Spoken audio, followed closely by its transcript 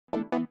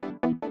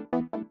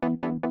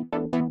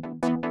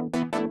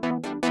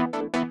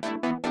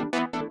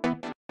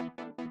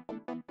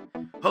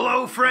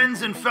Hello,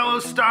 friends and fellow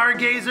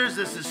stargazers.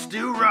 This is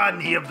Stu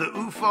Rodney of the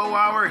UFO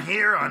Hour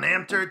here on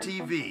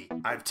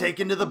AMTR-TV. I've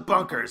taken to the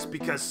bunkers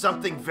because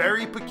something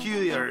very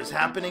peculiar is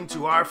happening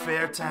to our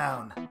fair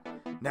town.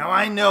 Now,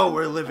 I know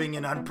we're living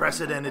in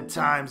unprecedented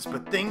times,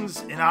 but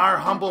things in our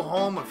humble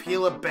home of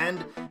Gila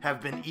Bend have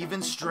been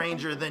even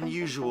stranger than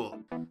usual.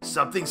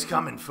 Something's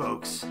coming,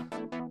 folks.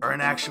 Or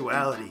in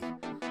actuality,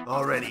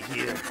 already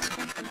here.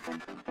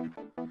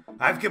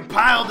 I've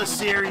compiled a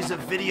series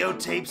of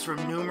videotapes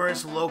from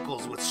numerous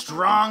locals with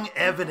strong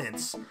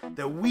evidence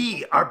that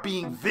we are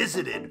being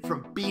visited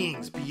from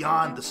beings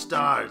beyond the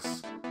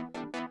stars.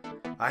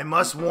 I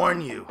must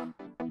warn you,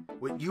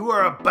 what you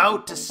are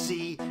about to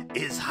see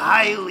is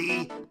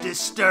highly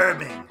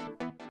disturbing.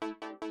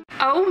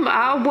 Oh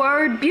my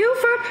word,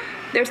 Buford,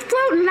 there's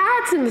floating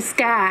lights in the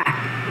sky.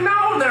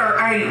 No, there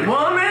ain't,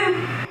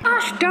 woman.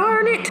 Gosh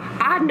darn it,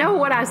 I know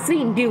what I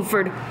seen,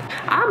 Buford.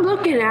 I'm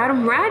looking at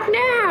them right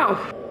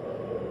now.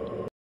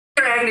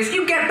 Agnes,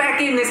 you get back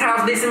in this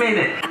house this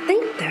minute. I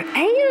think they're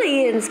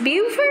aliens,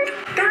 Buford.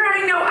 There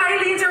ain't no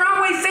aliens. You're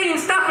always seeing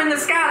stuff in the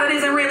sky that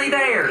isn't really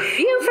there.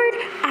 Buford,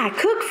 I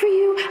cook for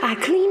you, I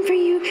clean for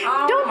you.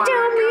 Oh, Don't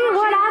tell me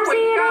what I'm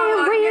seeing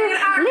over here.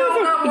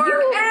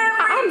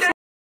 Listen,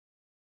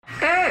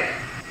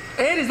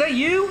 Ed, is that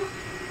you?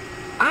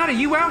 Ida,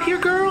 you out here,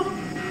 girl?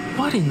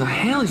 What in the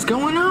hell is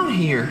going on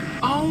here?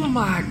 Oh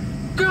my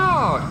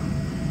God!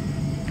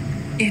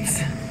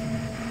 It's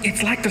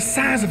like the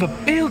size of a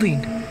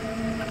building.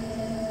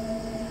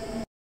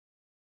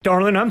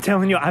 Darling, I'm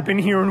telling you, I've been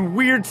hearing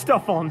weird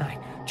stuff all night.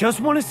 Just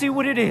want to see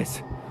what it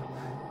is.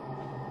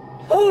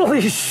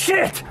 Holy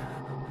shit!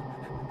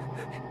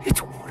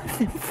 It's one of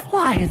them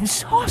flying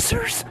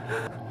saucers.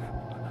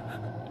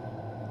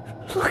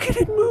 Look at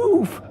it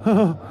move.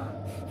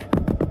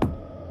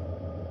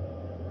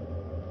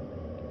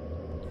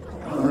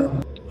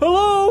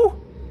 Hello?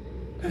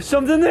 There's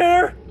something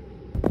there?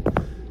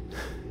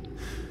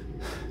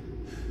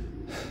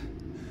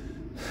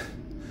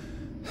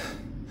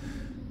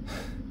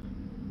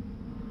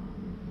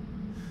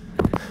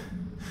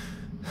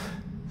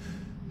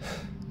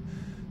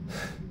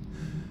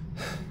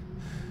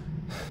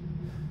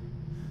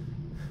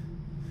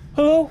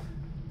 Hello?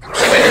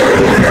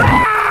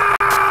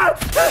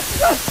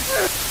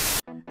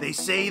 They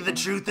say the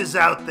truth is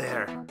out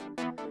there,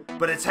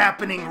 but it's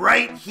happening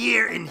right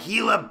here in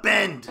Gila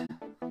Bend.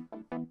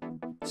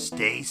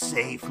 Stay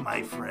safe,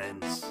 my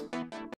friends.